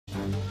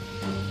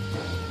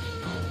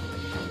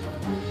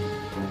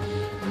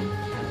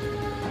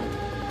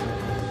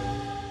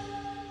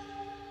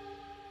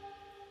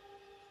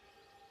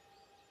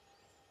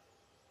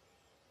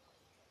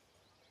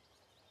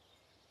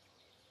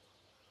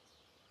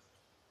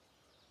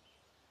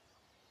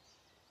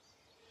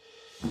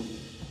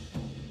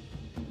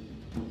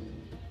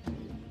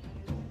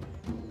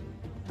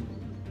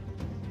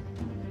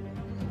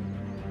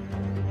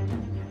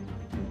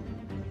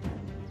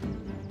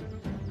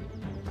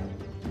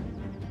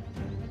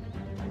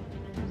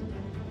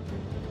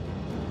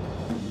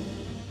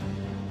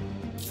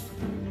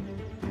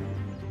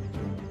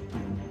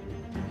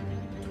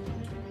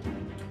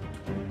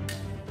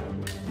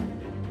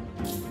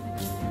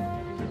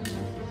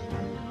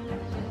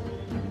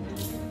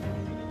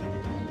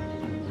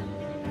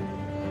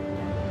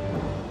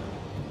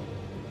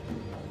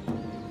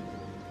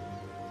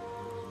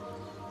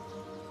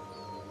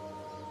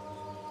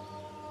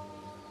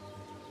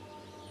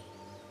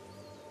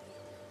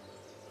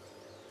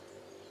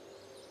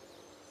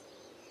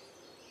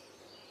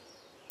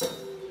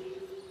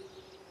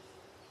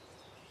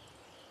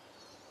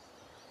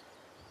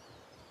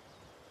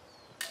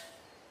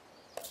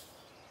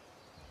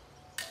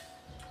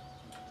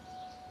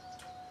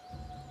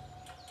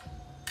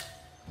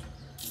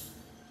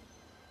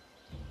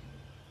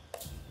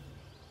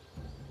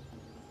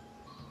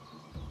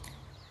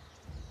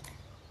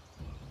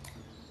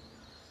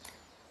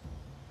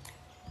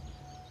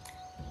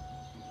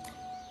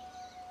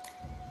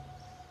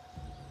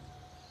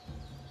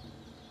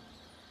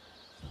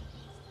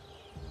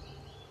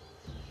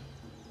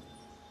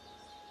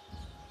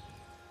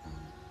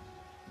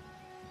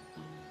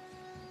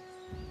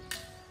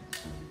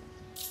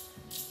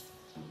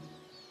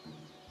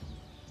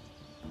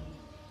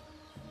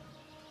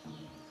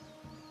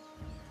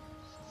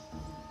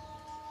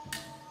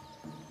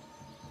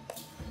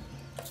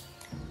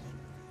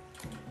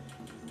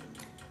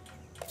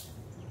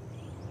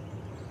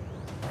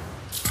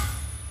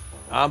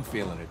I'm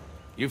feeling it.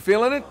 You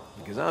feeling it?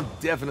 Because I'm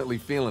definitely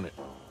feeling it.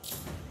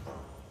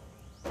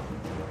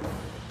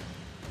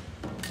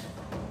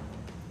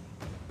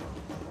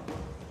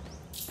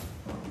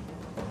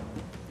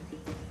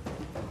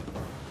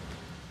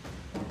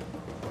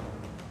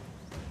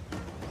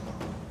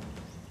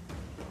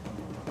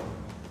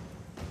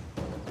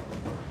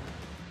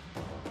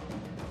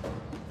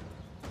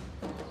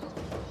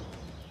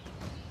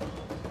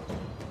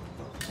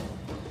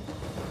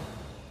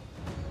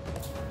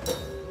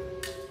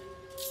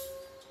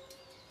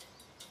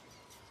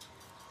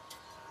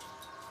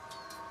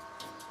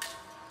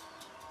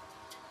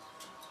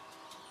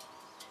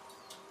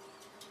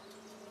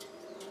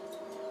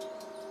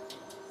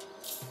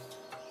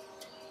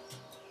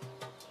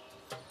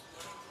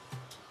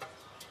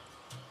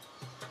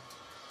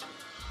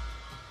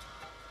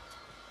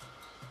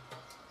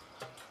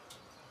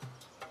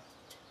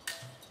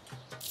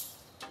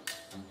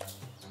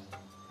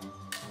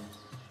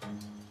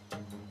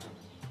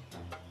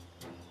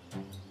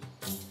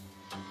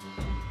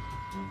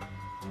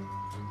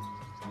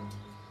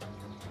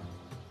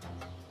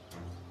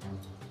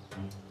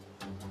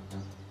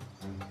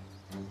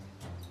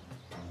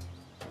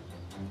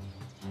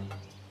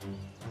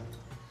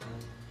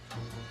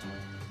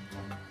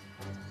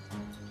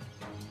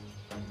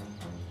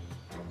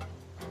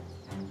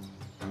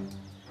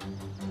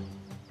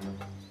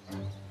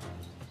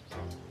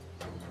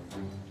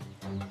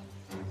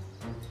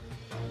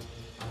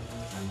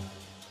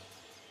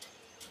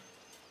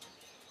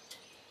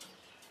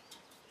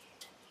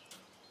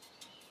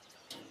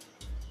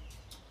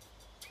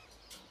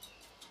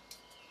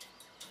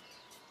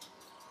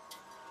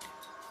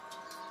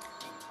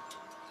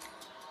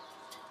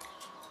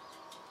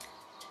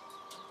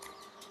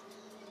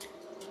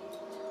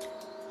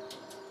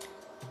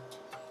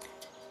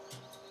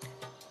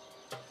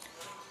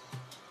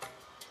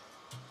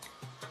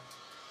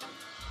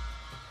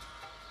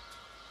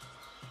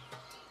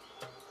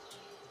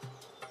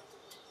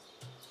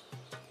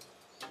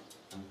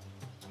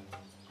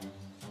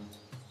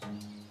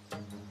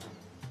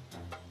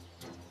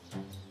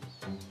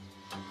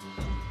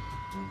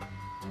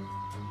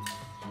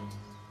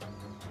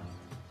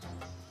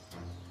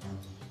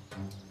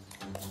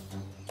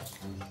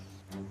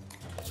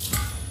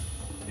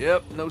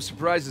 Yep, no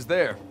surprises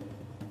there.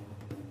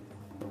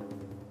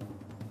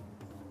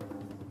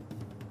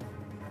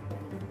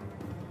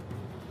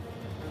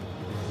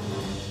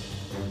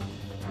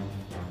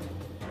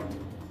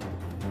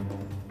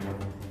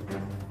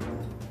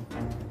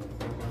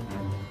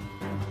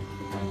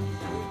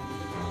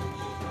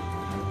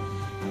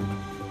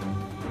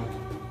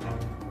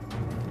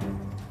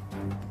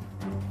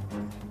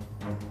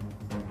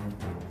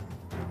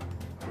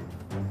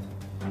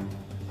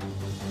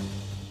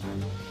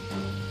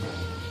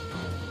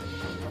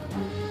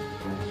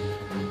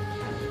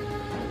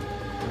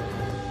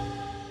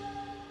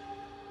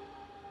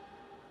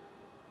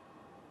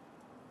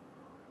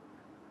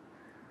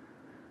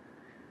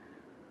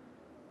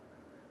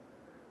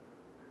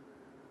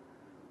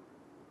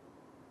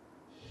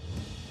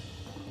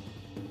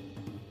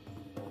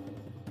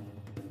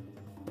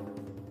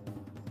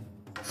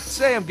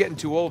 Say I'm getting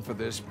too old for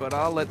this, but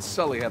I'll let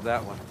Sully have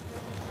that one.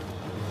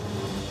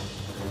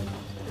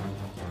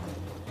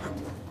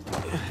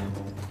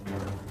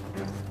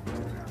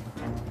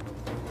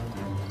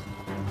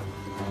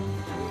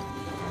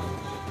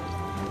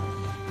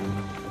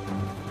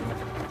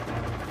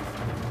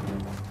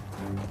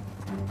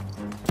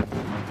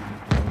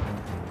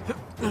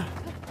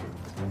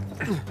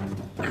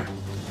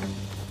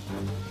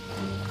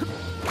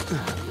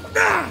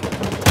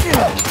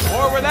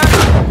 More with that!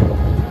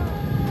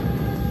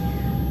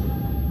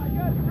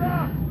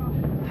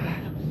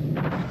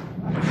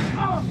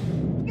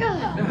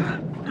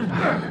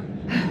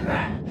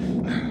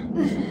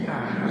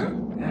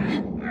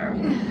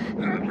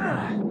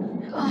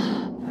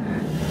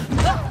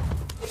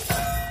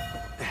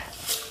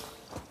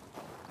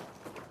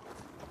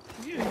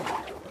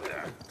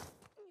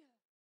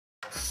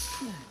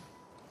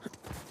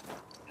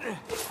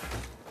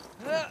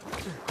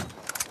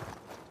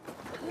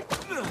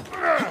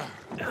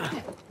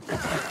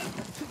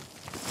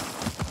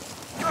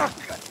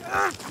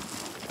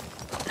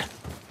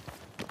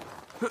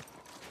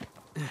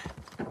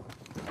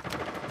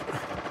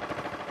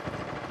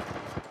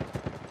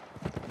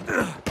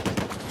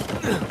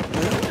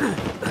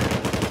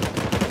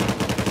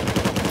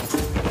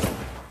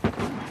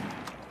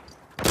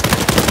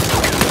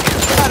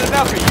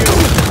 Enough of you!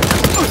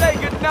 Say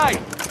goodnight!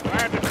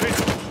 Glad to see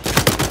you.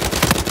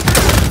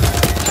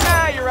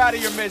 Now you're out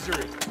of your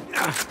misery.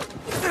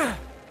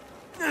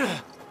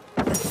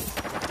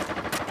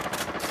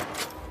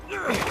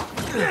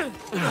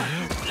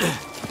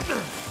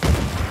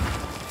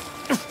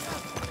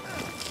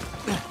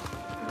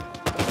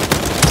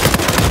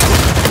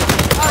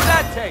 How's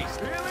that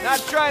taste? Really? Not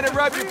trying to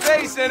rub your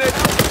face in it,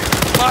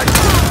 but...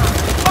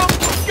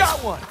 Oh, got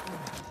one!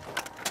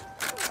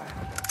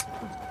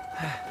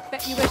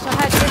 Bet you wish I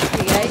had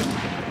whiskey, eh?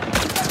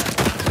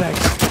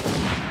 Thanks.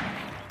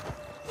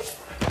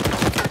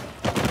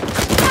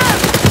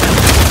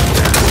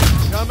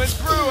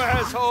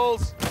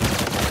 assholes!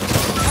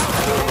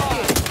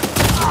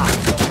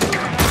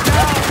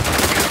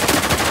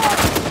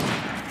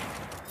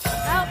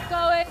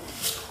 Outgoing.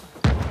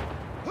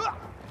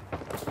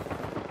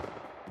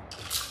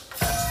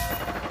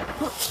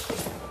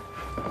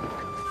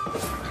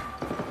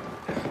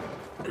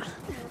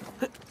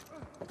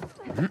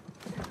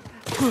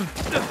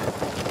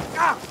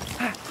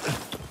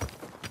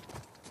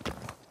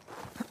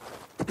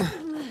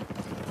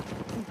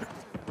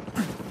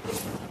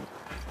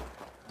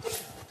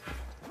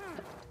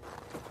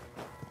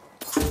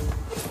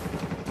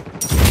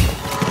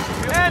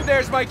 And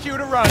there's my cue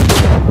to run.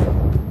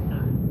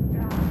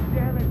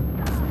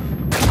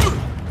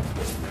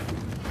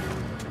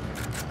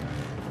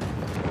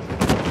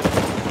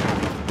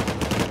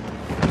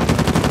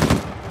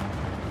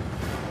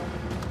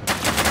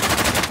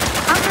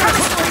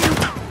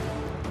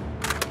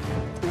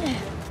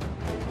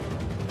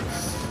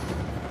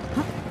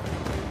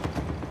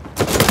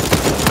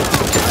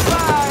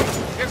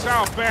 Guess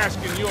I'll bask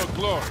in your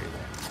glory.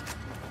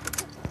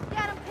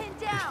 Got him pinned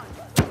down.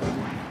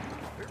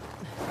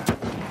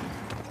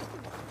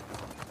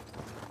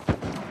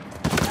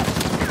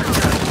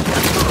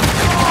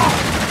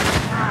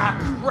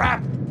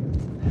 Crap!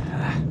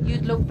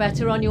 You'd look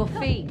better on your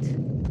feet.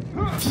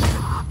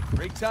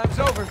 Break time's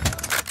over.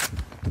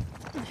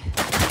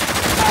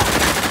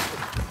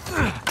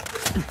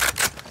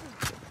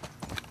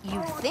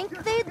 You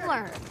think they'd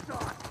learn?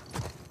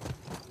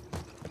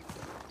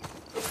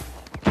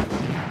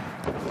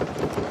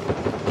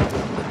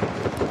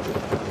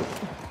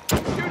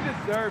 You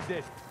deserved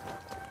it.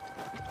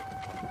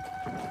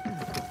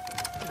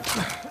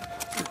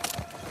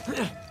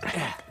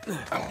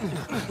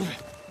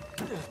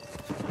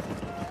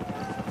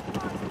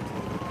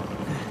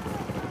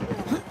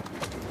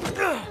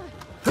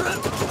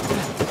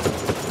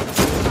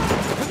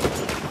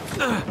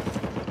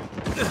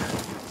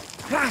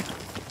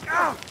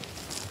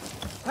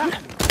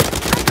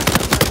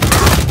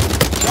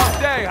 Rough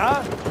day,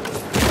 huh?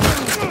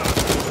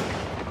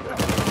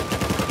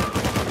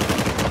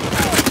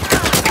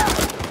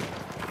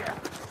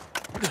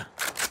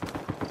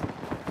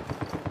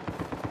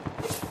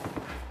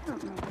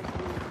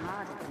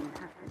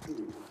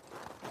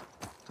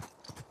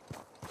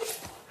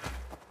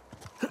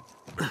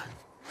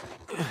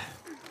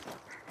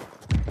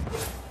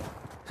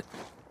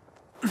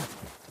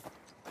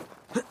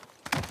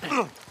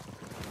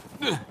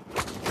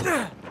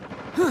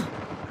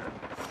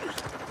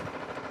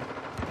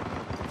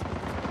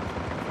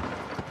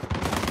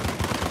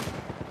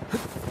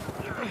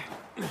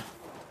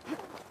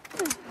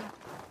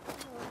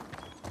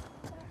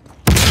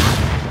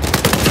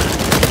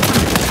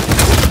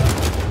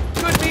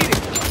 Good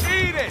meeting.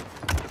 Eat it.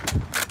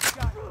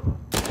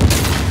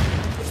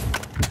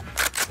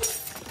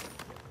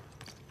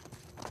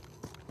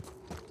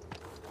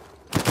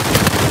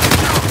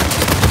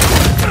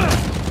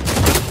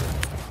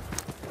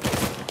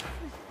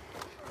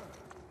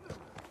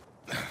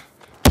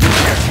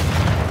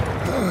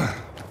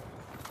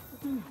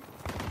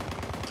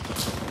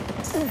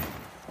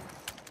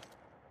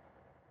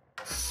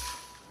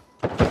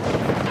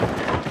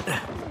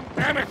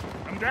 Damn it!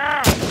 I'm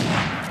down!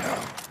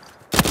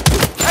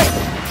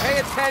 Pay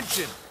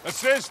attention.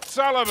 Assist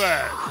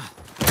Sullivan!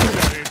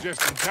 Got here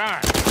just in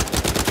time.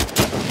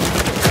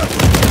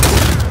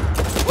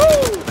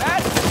 Woo!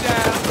 That's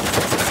down.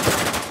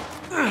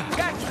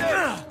 Catch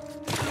this.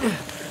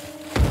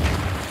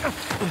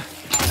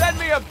 Send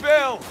me a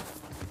bill.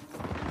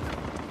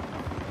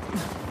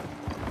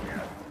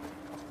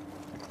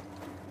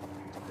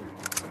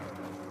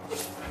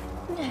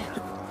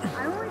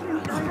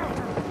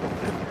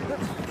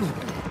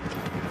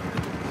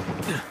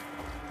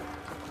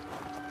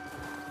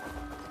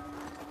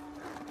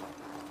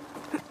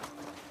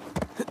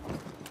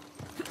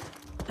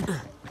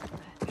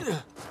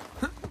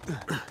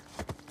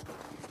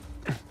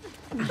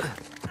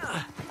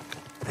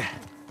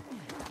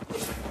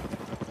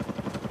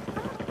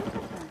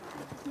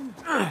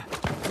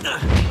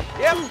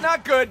 Yep,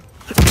 not good.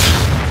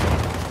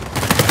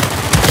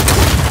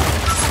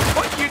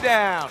 Put you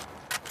down.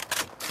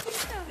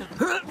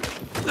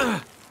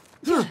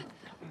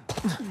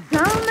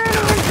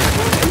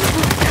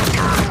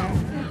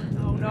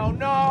 No,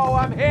 no,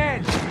 I'm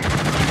hit.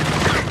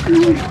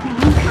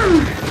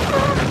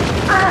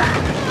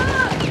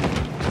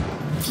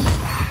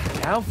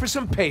 Now for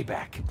some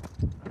payback.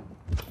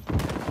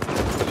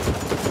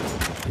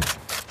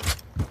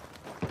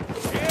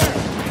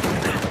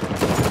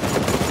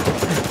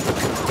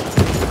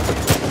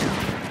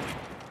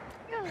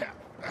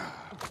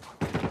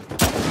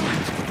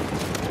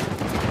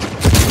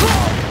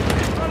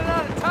 Running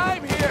out of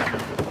time here.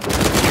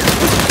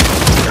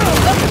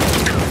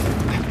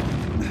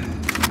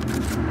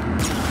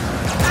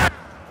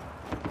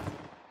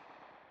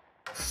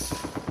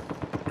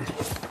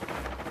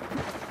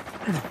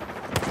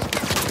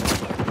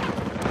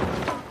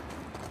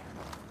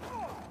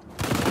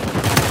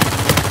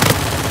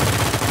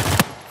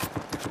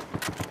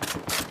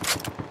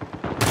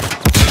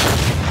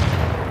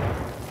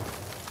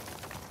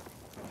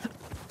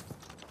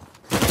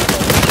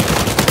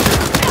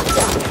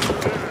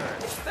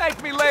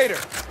 later.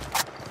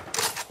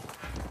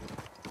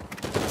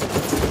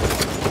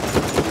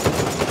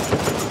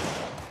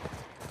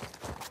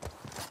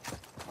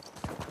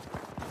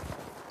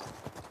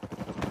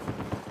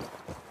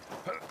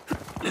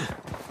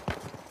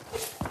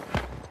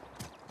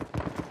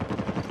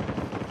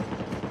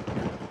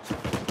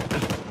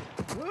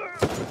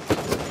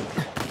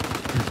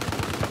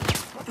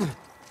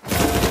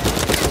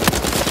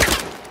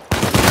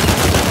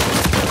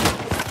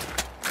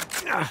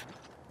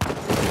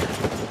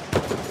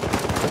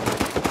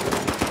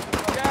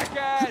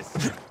 Jackass!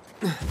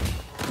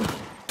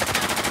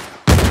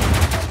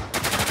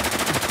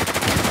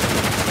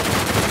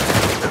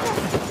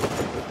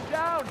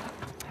 Down!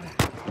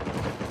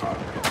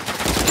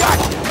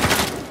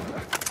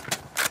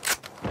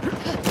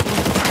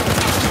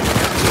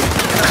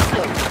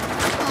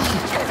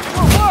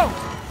 Whoa, whoa!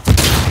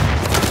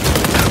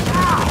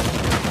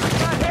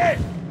 Got hit!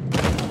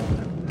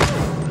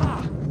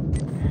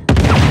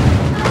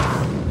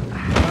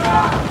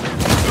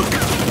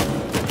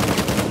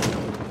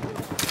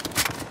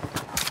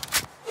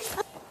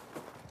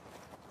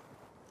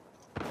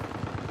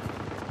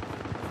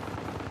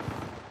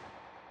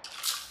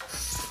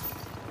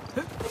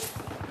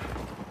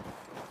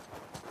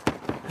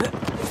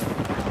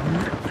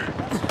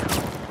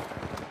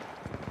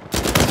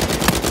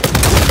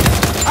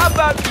 How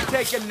about you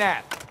take a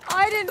nap?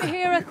 I didn't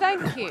hear a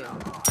thank you.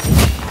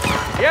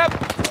 Yep,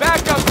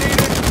 backup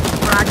needed.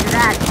 Roger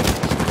that.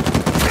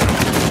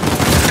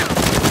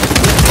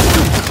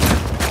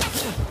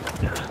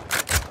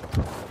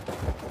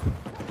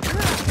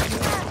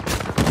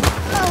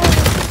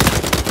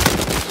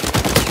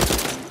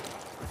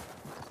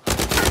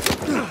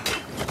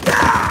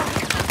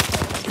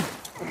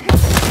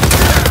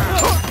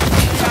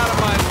 Get out of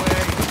my way.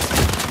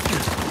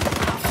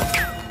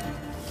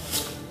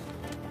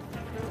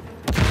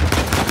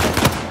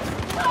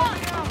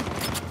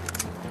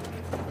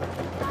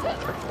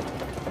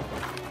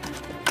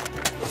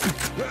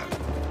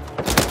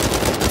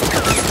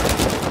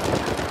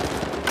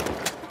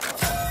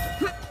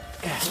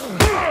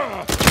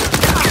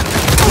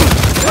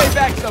 Lay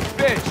back some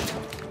fish.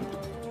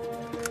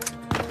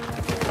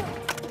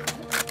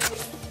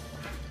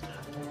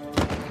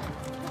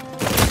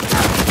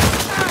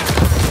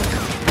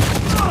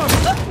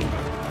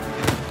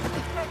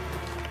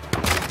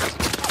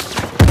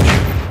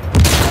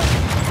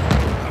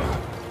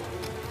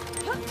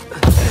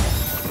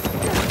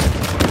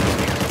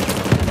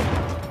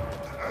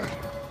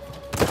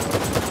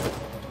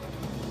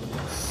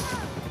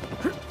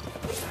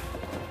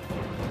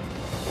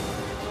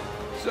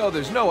 So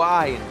there's no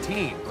I in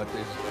team, but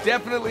there's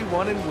definitely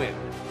one in win.